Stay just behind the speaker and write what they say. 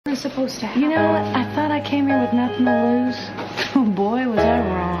supposed to happen. You know what? I thought I came here with nothing to lose. Oh boy, was I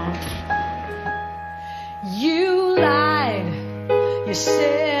wrong. You lied. You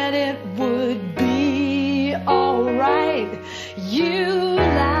said it would be alright. You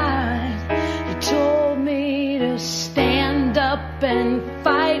lied. You told me to stand up and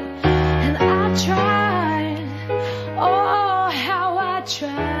fight. And I tried. Oh, how I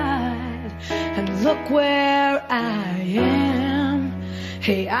tried. And look where I am.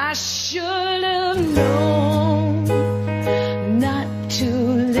 Hey, I should have known not to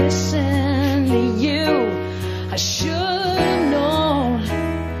listen to you. I should have known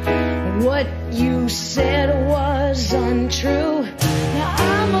what you said was untrue. Now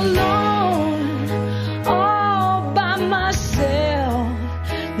I'm alone, all by myself,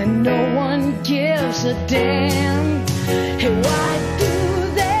 and no one gives a damn. Hey, why do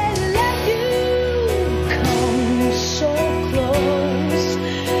they let you come so close?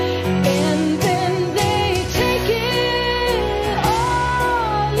 And then they take it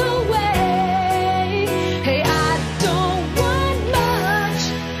all away. Hey, I don't want much,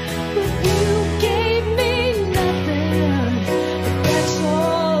 but you gave me nothing. If that's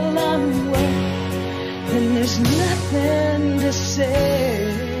all I'm worth, then there's nothing to say.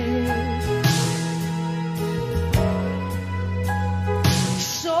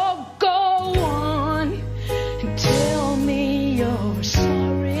 So go on and tell me you're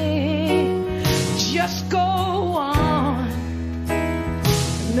sorry. Just go on.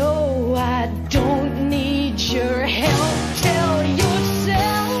 No, I don't need your help. Tell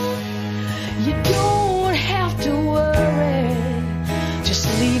yourself you don't have to worry. Just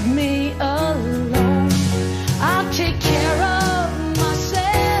leave me alone. I'll take care